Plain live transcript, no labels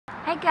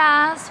Hey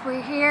guys,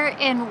 we're here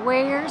in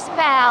Wares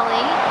Valley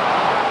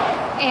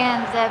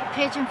in the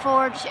Pigeon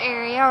Forge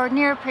area, or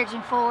near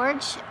Pigeon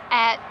Forge,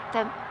 at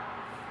the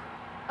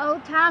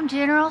Old Time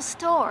General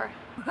Store.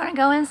 We're gonna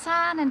go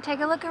inside and take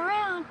a look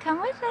around.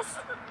 Come with us.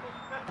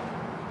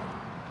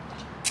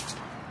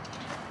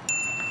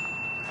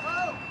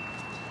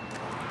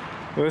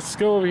 Let's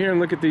go over here and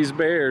look at these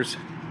bears.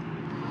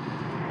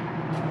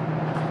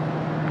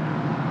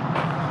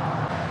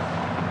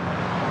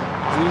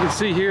 As you can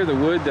see here, the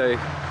wood they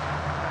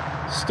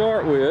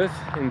start with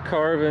in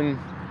carving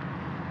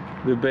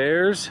the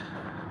bears.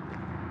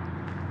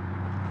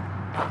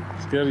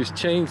 He's got his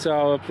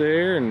chainsaw up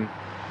there and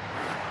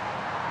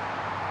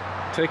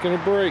taking a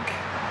break.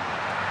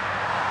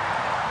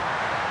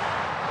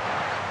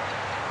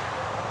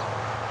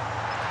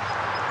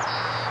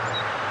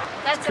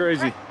 That's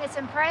crazy. It's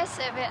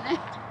impressive, isn't it?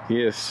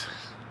 Yes.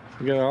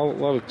 We got a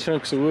lot of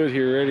chunks of wood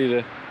here ready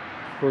to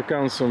work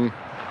on some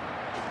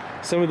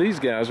of these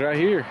guys right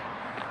here.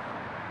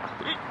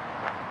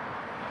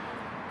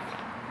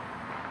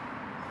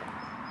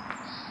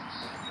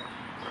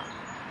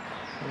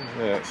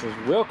 It says,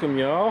 "Welcome,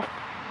 y'all."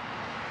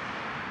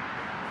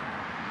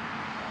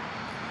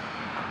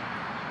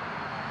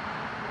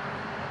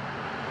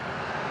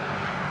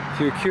 If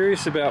you're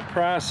curious about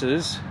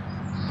prices,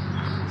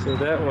 so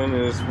that one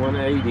is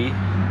 $180.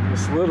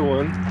 This little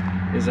one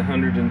is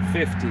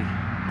 $150.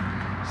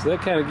 So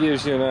that kind of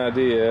gives you an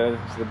idea.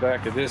 It's the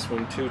back of this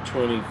one,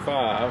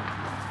 $225.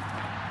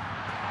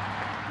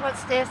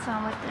 What's this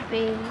one with the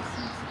bees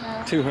and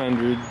stuff?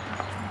 $200.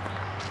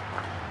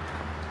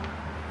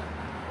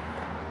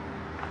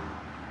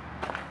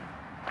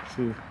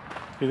 See,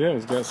 that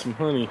one's got some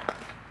honey.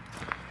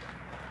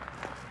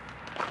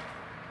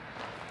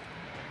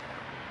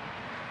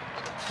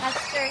 That's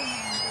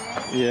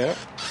 $300. Yeah.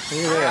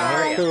 Look at that.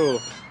 How cool.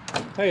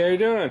 Hey, how you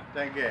doing?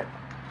 Doing good.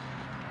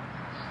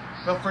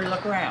 Feel free to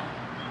look around.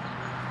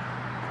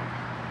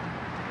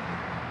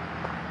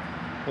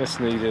 That's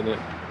neat, isn't it?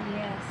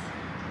 Yes.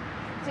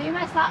 So you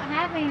must not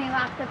have any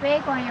like the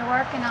big one you're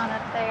working on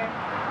up there.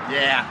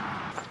 Yeah.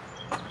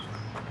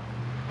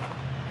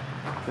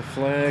 The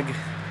flag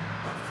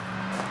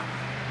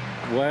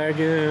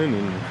wagon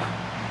and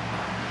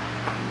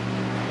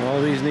all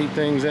these neat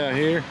things out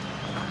here.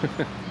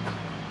 Look at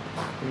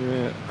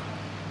that.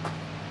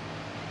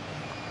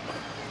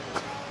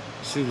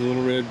 See the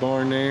little red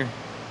barn there?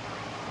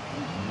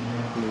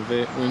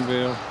 The wind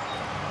veil.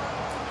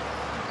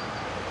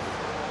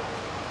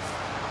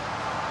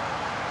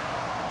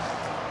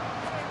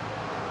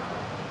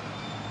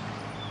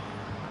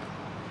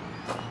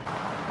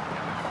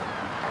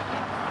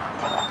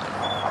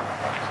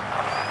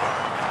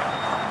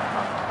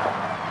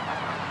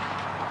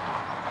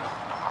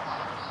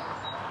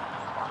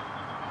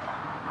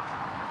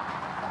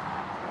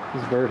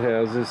 These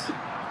birdhouses.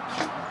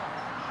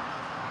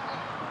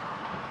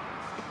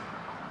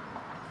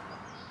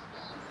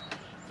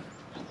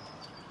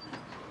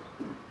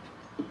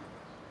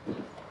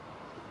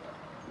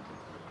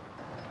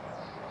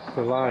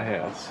 The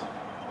lighthouse.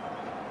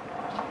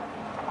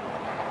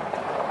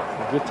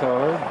 A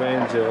guitar,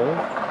 banjo.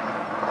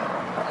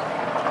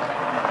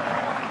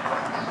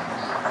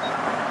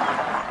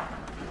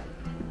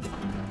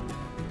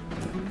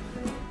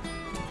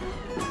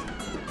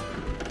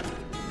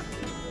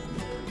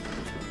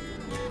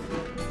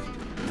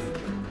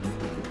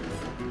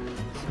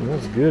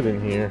 Smells good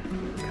in here.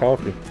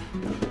 Coffee.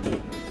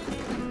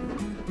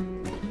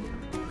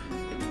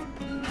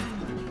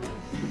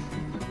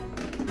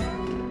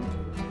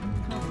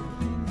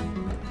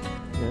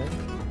 Yeah.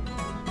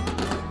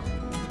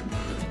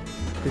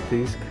 Look at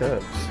these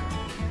cups.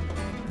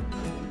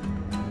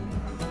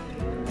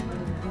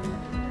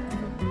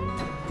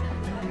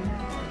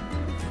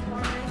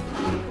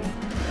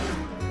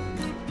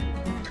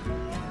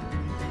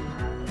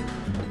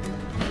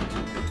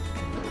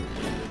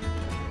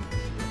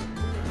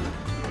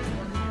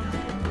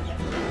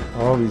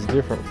 All these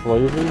different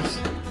flavors.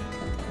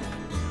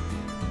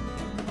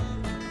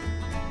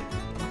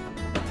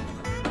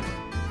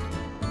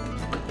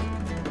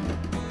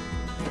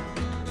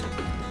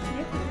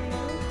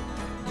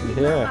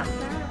 Yeah.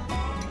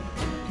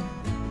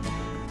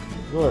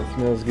 Well, it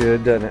smells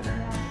good, doesn't it?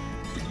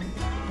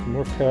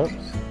 More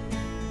cups.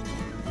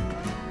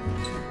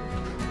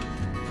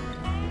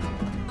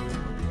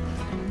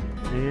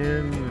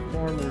 In the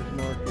farmer's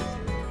market.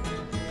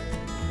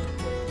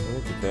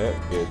 Look at that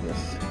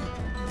goodness.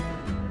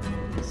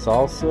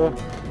 Salsa.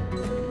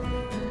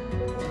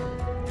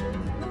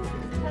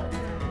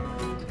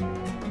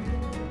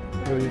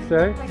 What do you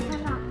say? They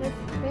come out this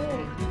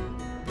big.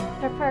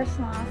 They're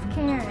personalized.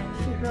 Karen,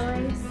 she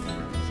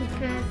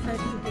could, so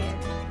she did.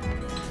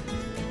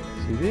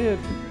 She did.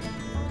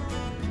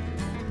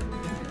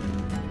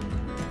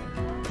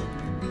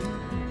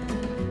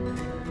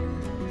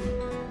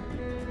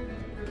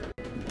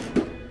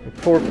 The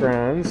pork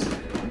rinds.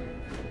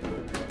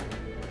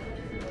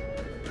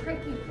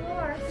 Creaky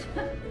floors.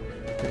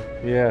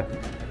 Yeah.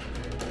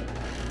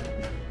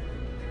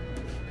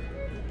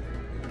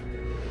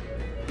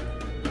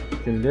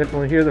 can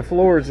definitely hear the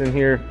floors in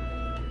here.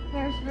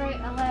 There's Route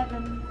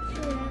 11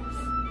 trips.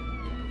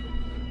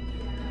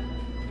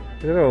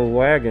 Good old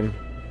wagon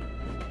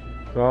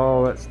with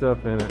all that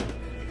stuff in it.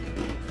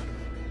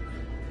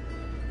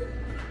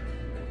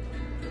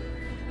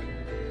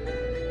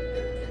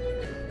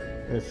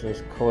 This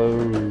is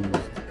closed.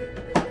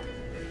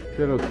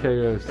 Good old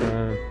KO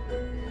sign.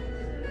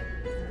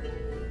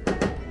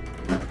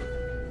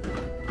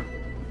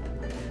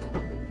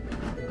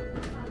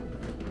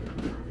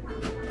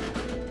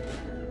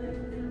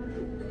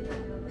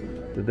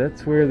 So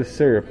that's where the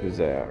syrup is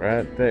at,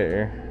 right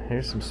there.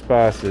 Here's some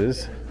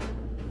spices.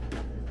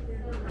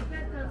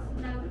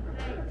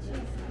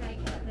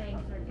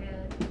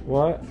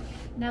 What?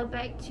 No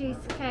baked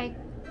cheesecake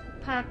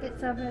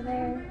packets over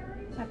there.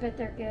 I bet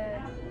they're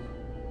good.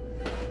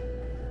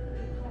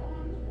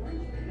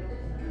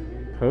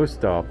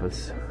 Post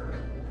office.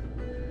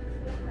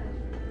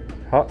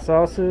 Hot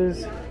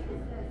sauces.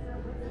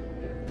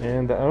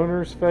 And the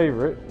owner's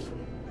favorite.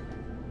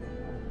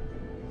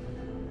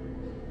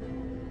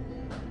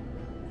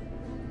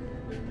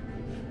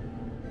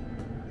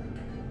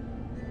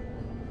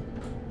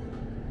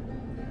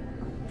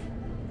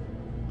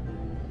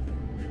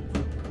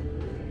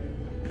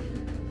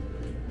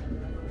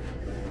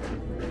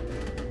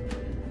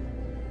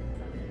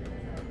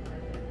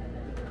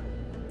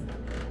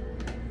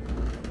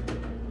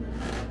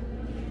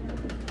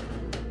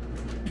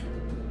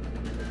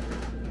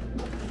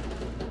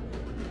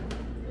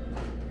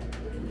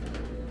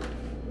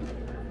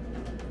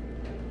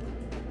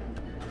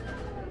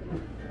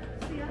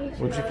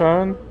 What'd you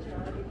find?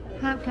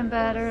 Pumpkin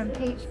butter and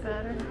peach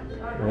butter.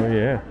 Oh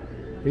yeah.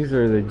 These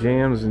are the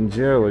jams and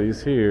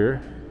jellies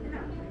here.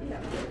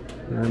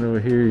 And then over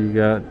here you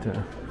got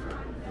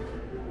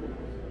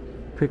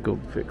pickled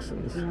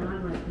fixins.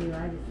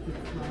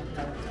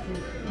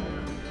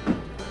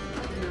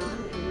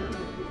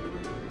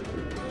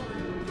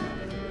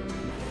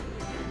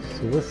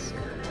 So let's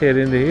head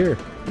into here.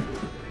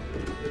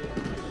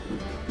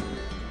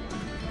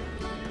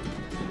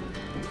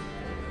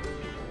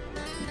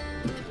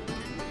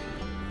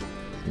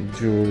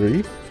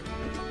 Jewelry.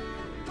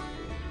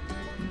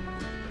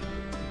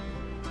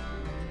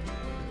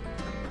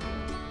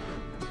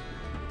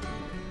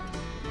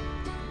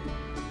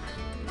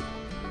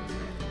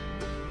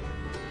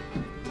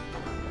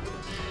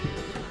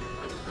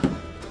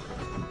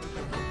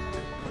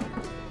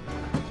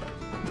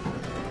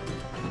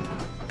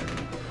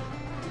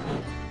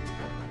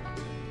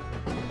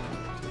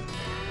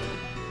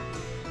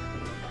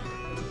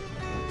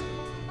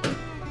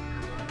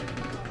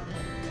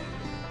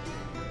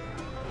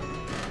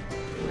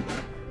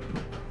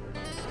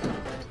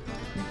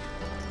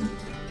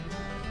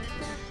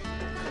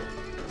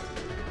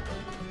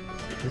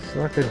 It's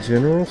like a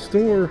general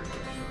store,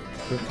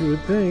 what you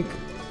would think.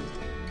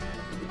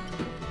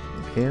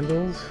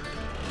 Candles,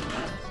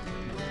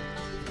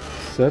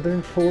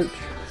 Southern Porch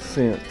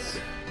scents,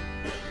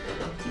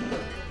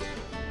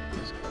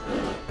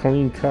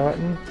 clean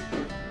cotton,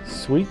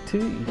 sweet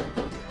tea,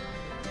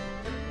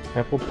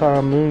 apple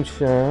pie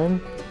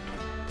moonshine.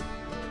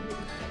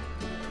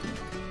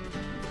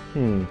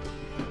 You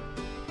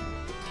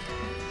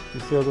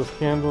see all those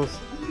candles?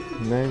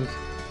 Names.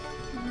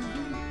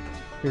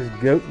 Here's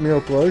goat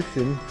milk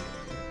lotion.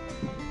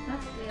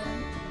 That's good.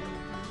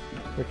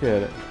 Look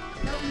at it.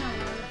 Don't know.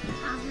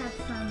 I've had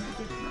some at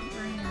different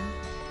brands,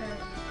 but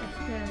it's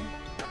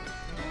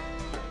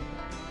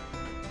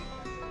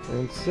good.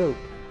 And soap.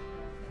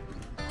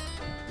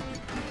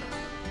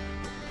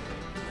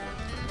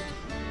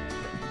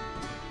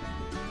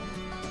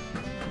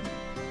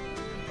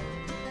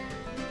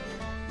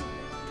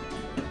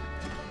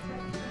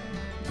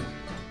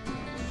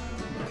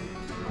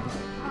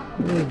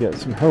 We got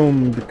some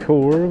home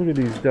decor. Look at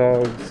these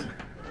dogs.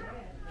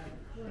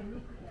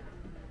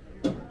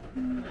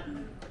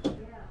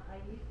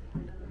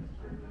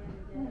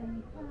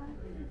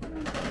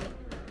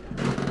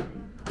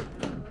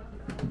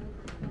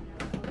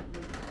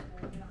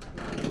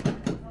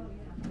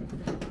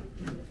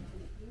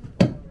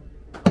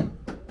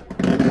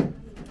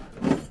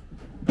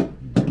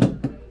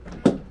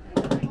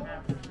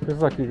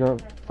 Feels like you're gonna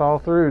fall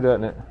through,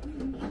 doesn't it?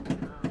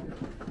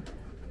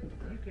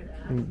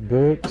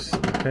 Books,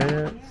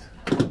 hats.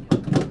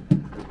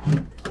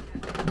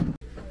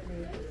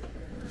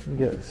 You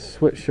got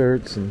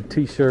sweatshirts and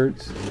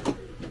t-shirts.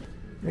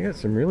 They got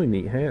some really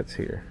neat hats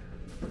here.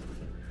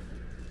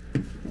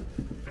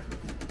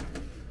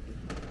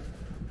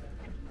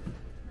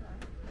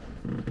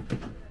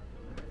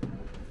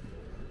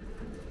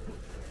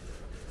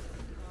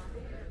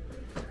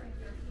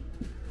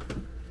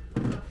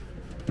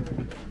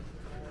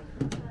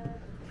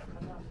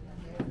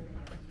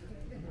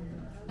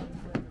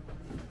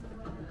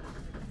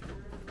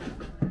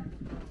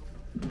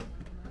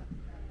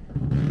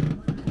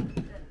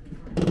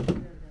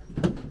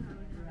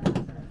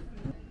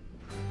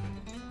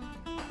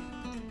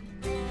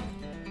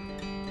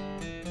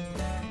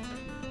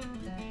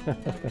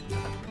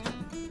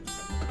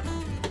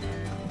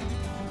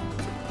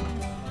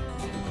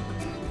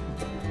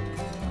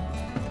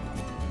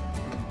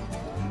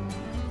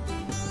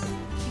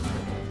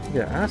 You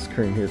got ice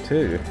cream here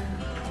too.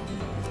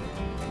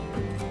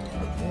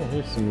 Oh,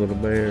 here's some little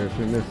bears.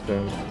 We missed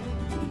them.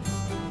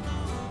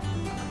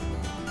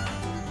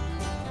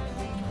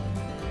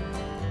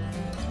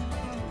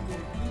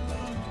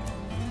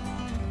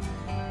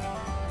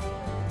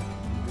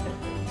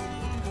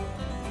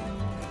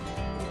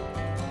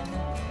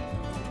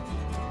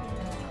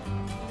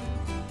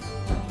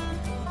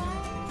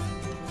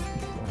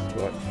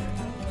 What?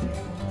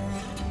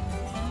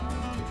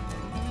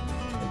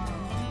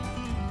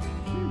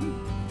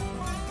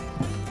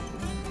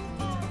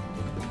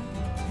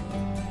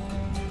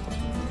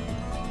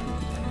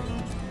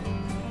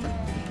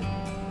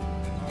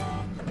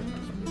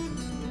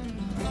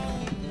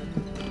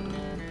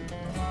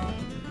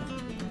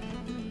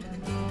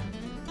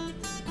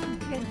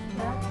 Good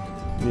stuff.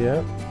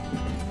 Yep.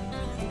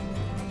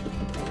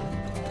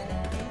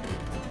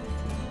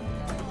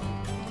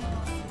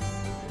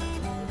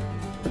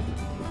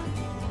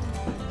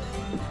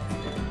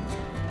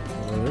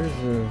 Well, there's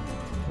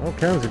all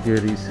kinds of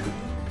goodies.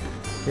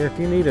 Yeah, if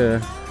you need a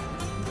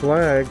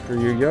flag for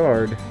your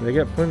yard, they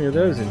got plenty of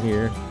those in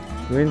here.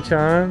 Wind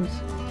chimes.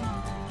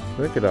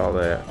 Look at all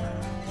that.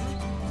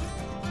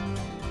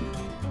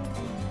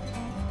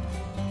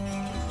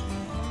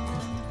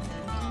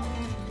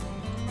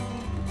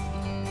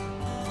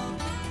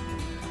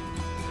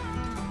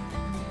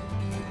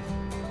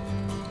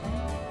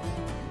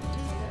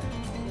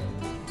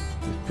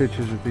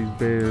 Pictures of these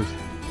bears.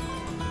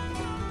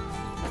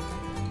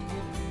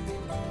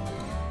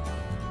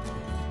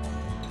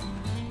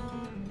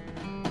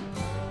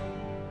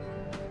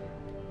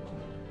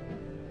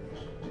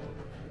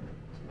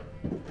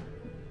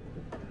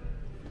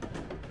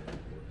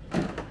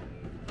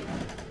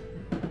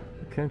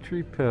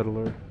 Country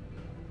peddler.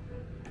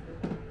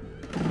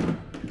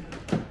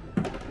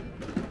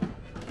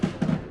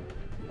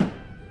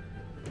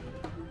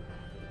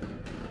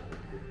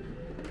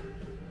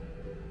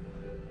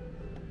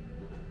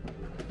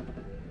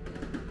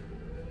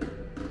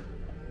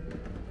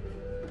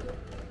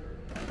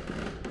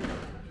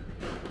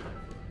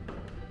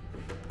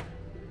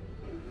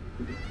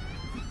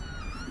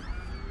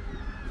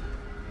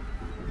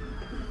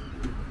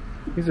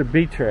 These are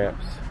bee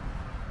traps.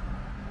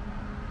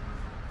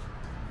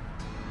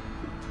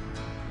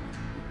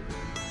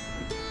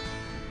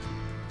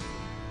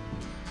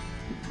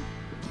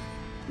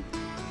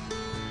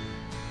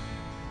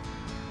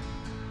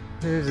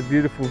 Here's a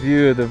beautiful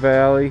view of the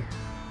valley.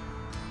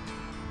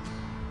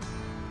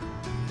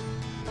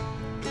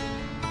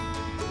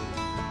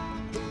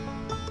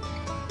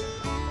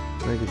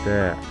 Look at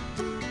that.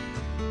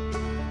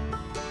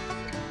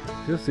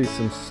 You'll see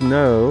some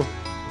snow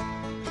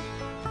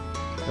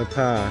up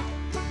high.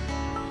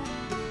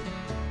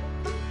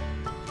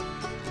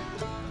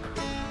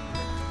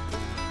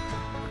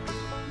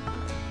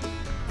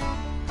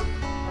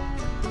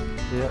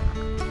 Yep.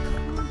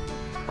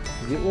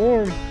 Get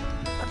warm.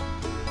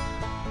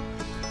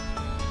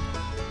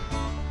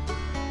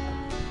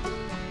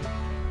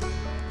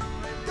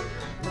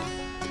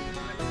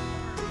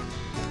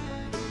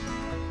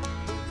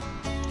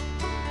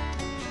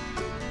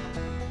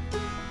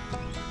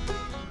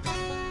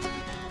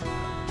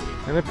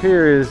 And up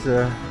here is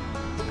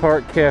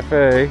Park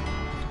Cafe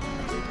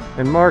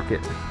and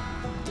Market.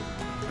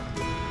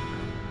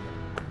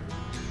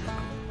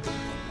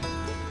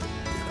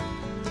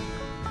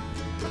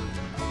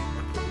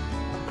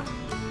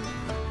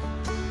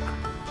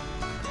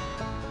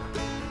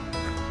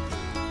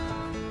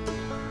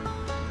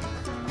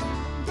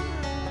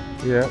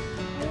 Yeah.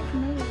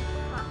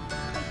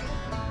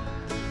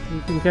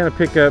 You can kind of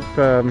pick up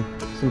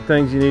some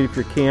things you need if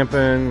you're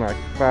camping, like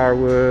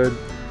firewood,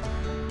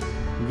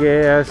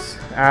 gas,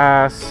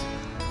 ice,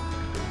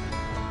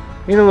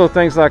 you know, little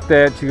things like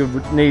that you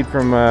would need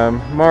from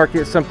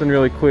Market. Something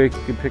really quick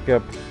you can pick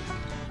up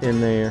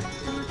in there.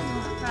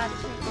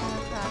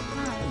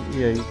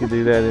 Yeah, you can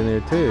do that in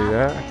there too,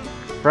 right?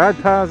 Fried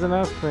pies and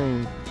ice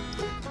cream.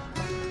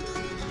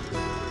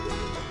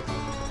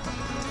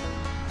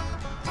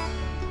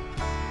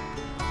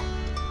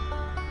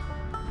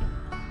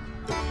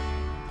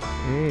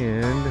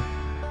 And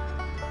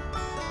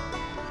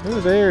over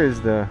there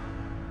is the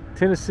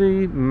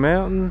Tennessee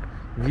Mountain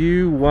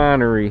View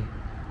Winery.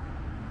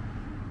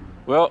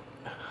 Well,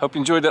 hope you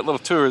enjoyed that little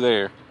tour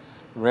there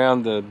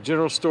around the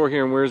general store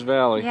here in Wears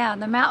Valley. Yeah,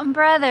 the Mountain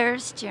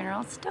Brothers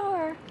General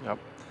Store. Yep.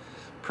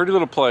 Pretty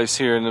little place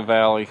here in the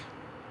valley.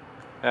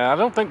 I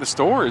don't think the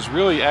store is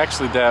really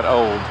actually that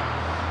old.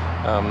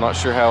 I'm not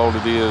sure how old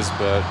it is,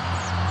 but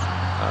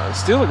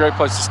still a great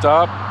place to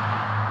stop.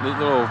 Neat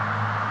little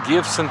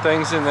gifts and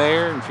things in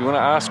there. And if you want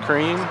an ice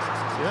cream,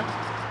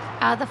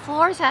 yeah. The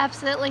floors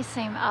absolutely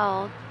seem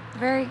old.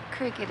 Very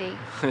crickety.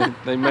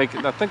 They make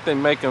it. I think they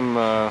make them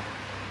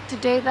to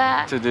do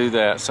that. To do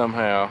that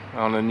somehow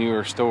on a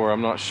newer store.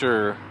 I'm not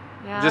sure.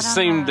 Yeah, it just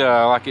seemed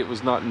like it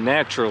was not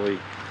naturally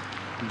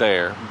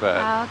there.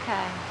 But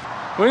okay.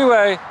 Well,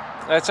 anyway,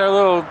 that's our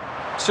little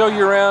show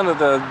you around of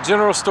the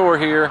general store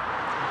here.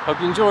 Hope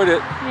you enjoyed it.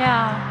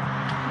 Yeah.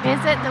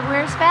 Visit the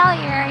Wears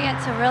Valley area.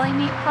 It's a really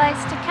neat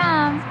place to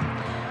come.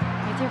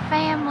 your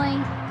family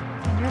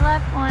and your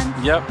loved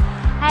ones. Yep.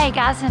 Hey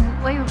guys,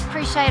 and we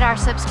appreciate our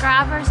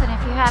subscribers, and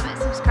if you haven't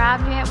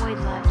subscribed yet, we'd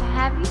love to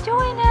have you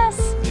join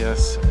us.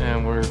 Yes,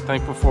 and we're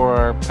thankful for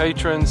our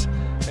patrons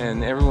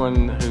and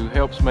everyone who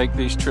helps make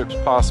these trips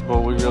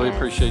possible. We really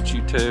appreciate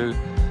you too.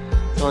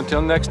 So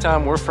until next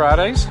time, we're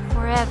Fridays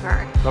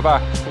Forever.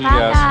 Bye-bye. See you Bye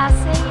guys.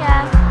 guys, see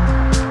ya.